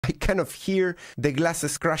I kind of hear the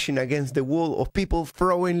glasses crashing against the wall of people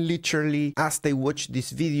throwing literally as they watch this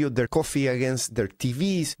video their coffee against their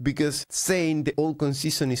TVs, because saying the altcoin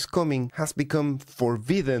season is coming has become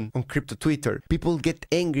forbidden on crypto Twitter. People get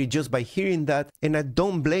angry just by hearing that, and I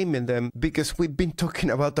don't blame them, because we've been talking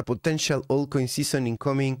about a potential altcoin season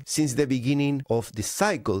incoming since the beginning of the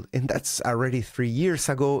cycle, and that's already 3 years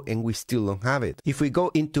ago and we still don't have it. If we go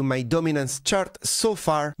into my dominance chart, so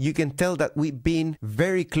far you can tell that we've been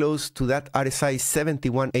very close to that RSI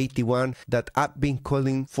 7181 that I've been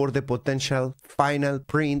calling for the potential final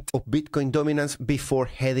print of Bitcoin dominance before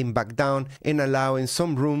heading back down and allowing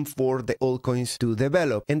some room for the altcoins to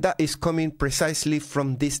develop. And that is coming precisely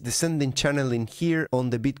from this descending channel in here on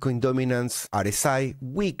the Bitcoin dominance RSI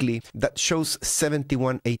weekly that shows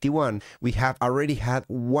 7181. We have already had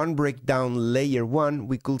one breakdown, layer 1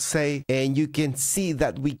 we could say, and you can see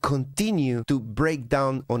that we continue to break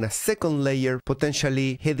down on a second layer,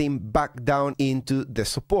 potentially heading back down into the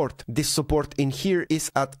support. This support in here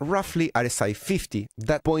is at roughly RSI 50.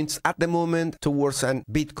 That points at the moment towards an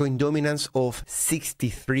Bitcoin dominance of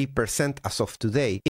 63% as of today.